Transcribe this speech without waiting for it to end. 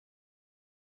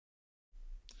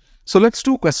So let's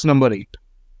do question number 8.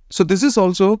 So this is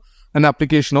also an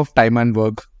application of time and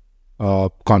work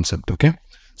concept, okay?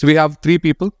 So we have 3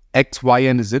 people, X, Y,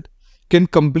 and Z, can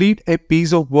complete a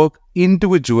piece of work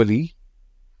individually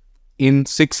in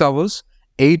 6 hours,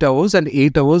 8 hours, and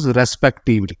 8 hours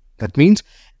respectively. That means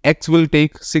X will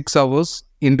take 6 hours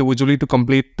individually to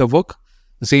complete the work.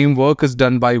 The same work is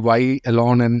done by Y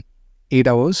alone in 8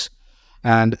 hours,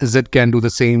 and Z can do the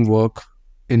same work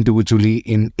individually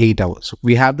in 8 hours.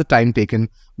 We have the time taken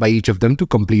by each of them to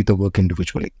complete the work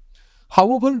individually.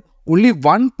 However, only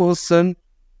one person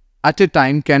at a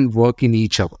time can work in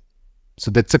each hour.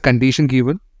 So that's a condition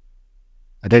given.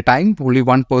 At a time, only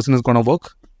one person is going to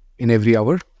work in every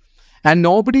hour. And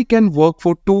nobody can work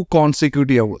for 2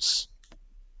 consecutive hours.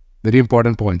 Very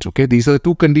important points, okay? These are the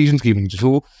 2 conditions given.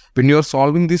 So when you're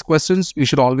solving these questions, you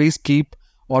should always keep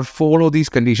or follow these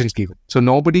conditions given. So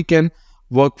nobody can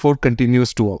work for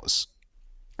continuous 2 hours.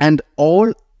 And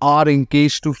all are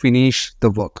engaged to finish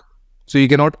the work. So you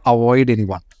cannot avoid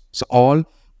anyone. So all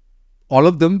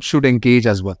of them should engage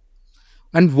as well.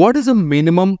 And what is the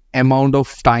minimum amount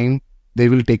of time they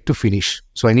will take to finish?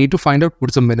 So I need to find out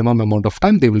what is the minimum amount of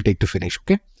time they will take to finish,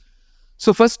 okay?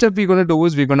 So first step we're going to do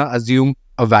is we're going to assume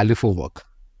a value for work.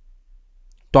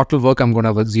 Total work, I'm going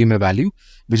to assume a value,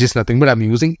 which is nothing but I'm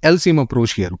using LCM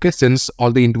approach here, okay? Since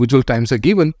all the individual times are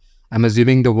given, I'm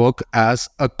assuming the work as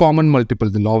a common multiple,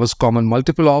 the lowest common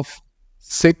multiple of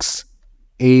 6,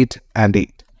 8, and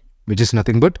 8, which is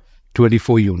nothing but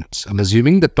 24 units. I'm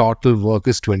assuming the total work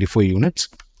is 24 units.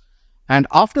 And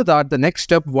after that, the next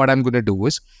step, what I'm going to do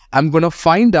is I'm going to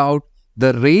find out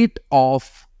the rate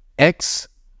of X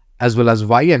as well as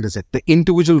Y and Z, the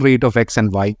individual rate of X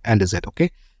and Y and Z,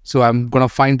 okay? So I'm going to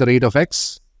find the rate of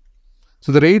X.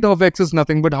 So the rate of X is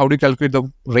nothing but how do you calculate the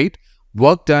rate?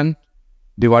 Work done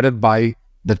divided by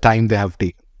the time they have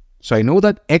taken. So I know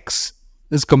that X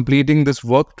is completing this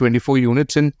work 24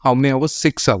 units in how many hours?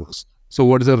 6 hours. So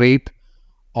what is the rate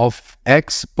of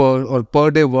X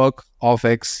per day work of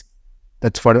X?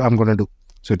 That's what I'm going to do.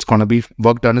 So it's going to be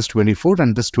work done is 24,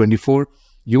 and this 24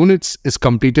 units is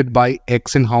completed by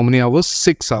X in how many hours?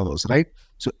 6 hours, right?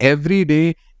 So every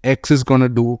day X is going to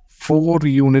do 4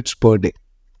 units per day.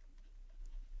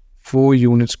 4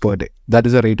 units per day. That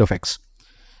is the rate of X.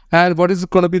 And what is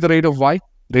going to be the rate of Y?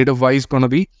 Rate of Y is going to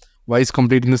be Y is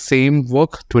completing the same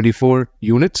work 24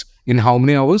 units in how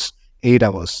many hours? 8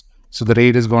 hours. So the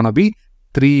rate is going to be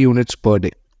 3 units per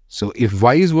day. So if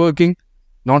Y is working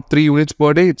not 3 units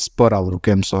per day, it's per hour.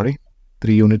 Okay, I'm sorry.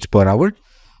 3 units per hour.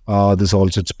 This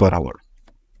also it's per hour.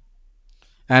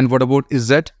 And what about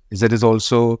Z? Z is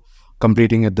also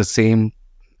completing at the same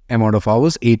amount of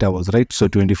hours, 8 hours, right? So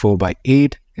 24 by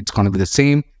 8, it's going to be the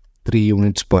same 3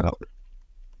 units per hour.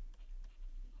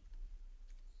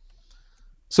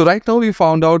 So right now we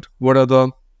found out what are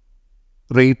the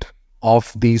rate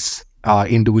of these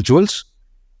individuals,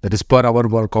 that is per hour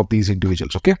work of these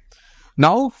individuals, okay?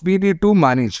 Now we need to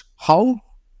manage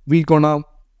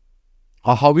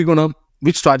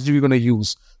which strategy we're gonna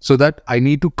use so that I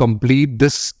need to complete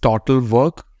this total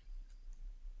work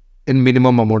in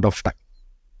minimum amount of time.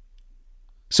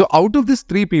 So out of these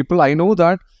 3 people, I know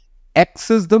that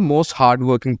X is the most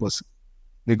hardworking person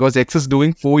because X is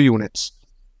doing 4 units,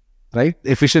 right?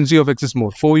 Efficiency of X is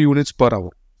more, 4 units per hour.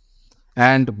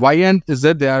 And Y and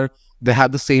Z, they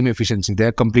have the same efficiency. They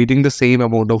are completing the same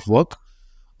amount of work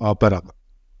per hour.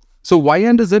 So Y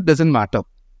and Z doesn't matter.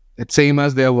 It's same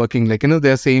as they are working, like,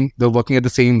 they're working at the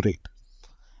same rate.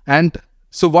 And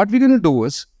so what we're going to do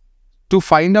is to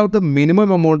find out the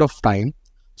minimum amount of time.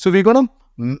 So we're going to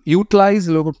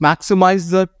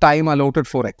maximize the time allotted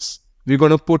for X. We're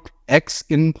going to put X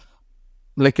in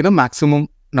maximum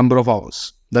number of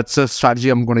hours. That's a strategy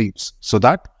I'm going to use. So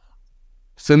that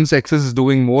since X is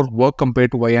doing more work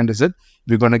compared to Y and Z,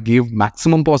 we're going to give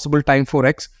maximum possible time for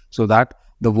X so that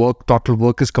the total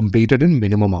work is completed in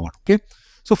minimum hour. Okay.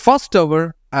 So first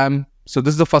hour, so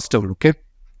this is the first hour, okay?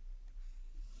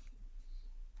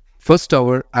 First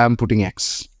hour, I'm putting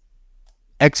X.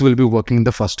 X will be working in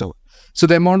the first hour. So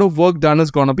the amount of work done is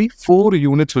going to be 4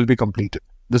 units will be completed.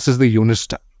 This is the unit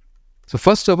step. So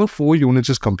first hour, 4 units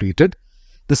is completed.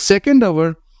 The second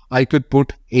hour, I could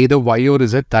put either Y or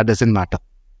Z, that doesn't matter.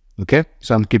 Okay,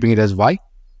 so I'm keeping it as Y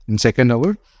in second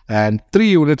hour, and 3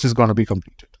 units is going to be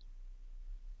completed.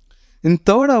 In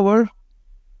third hour,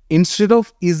 instead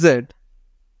of Z,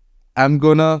 I'm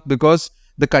gonna, because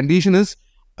the condition is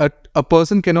a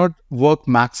person cannot work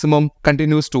maximum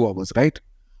continuous 2 hours, right?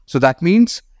 So that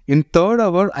means in third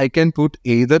hour, I can put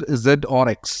either Z or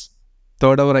X.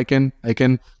 Third hour, I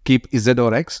can keep Z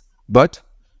or X, but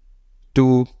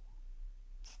to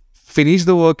finish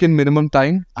the work in minimum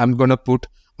time, I'm gonna put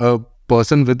a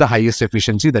person with the highest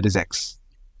efficiency, that is X.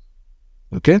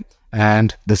 Okay,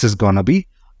 and this is gonna be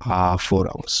 4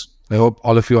 hours. I hope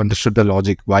all of you understood the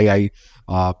logic why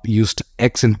I used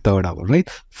X in third hour, right?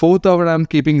 Fourth hour, I'm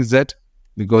keeping Z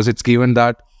because it's given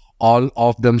that all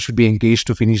of them should be engaged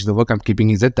to finish the work. I'm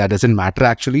keeping Z. That doesn't matter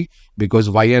actually, because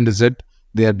Y and Z,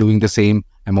 they are doing the same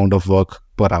amount of work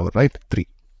per hour, right? 3.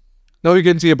 Now you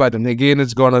can see a pattern. Again,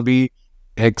 it's gonna be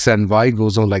X and Y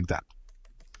goes on like that,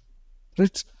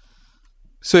 right?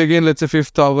 So again, let's say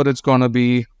fifth hour, it's gonna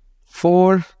be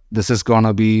 4. This is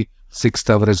gonna be sixth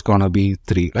hour, is gonna be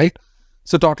 3, right?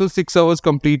 So total 6 hours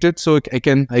completed. So I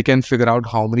can figure out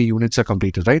how many units are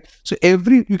completed, right? So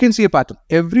you can see a pattern.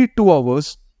 Every 2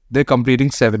 hours, they're completing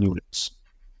 7 units.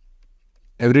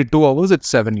 Every 2 hours, it's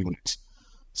 7 units.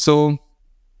 So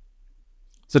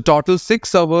total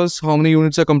 6 hours, how many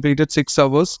units are completed? 6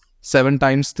 hours, 7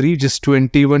 times 3, just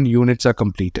 21 units are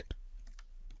completed.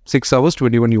 6 hours,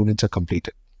 21 units are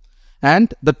completed.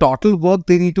 And the total work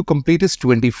they need to complete is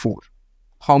 24.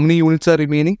 How many units are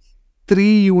remaining?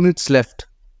 3 units left.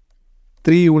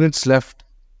 3 units left.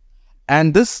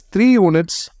 And this 3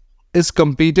 units is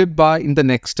completed by in the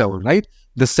next hour, right?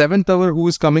 The 7th hour, who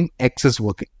is coming? X is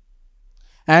working.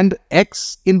 And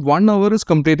X in 1 hour is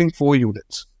completing 4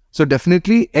 units. So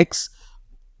definitely X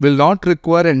will not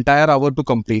require entire hour to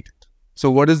complete it. So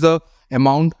what is the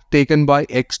amount taken by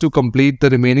X to complete the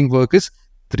remaining work is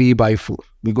 3 by 4.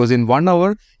 Because in 1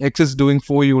 hour, X is doing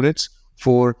 4 units.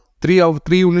 For 3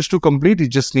 units to complete, you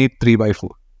just need 3 by 4.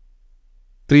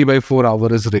 3 by 4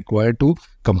 hour is required to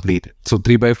complete it. So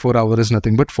 3 by 4 hour is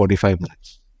nothing but 45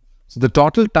 minutes. So the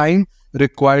total time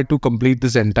required to complete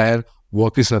this entire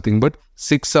work is nothing but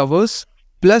 6 hours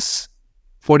plus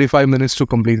 45 minutes to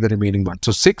complete the remaining one.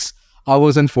 So 6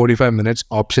 hours and 45 minutes.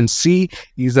 Option C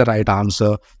is the right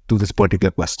answer to this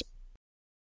particular question.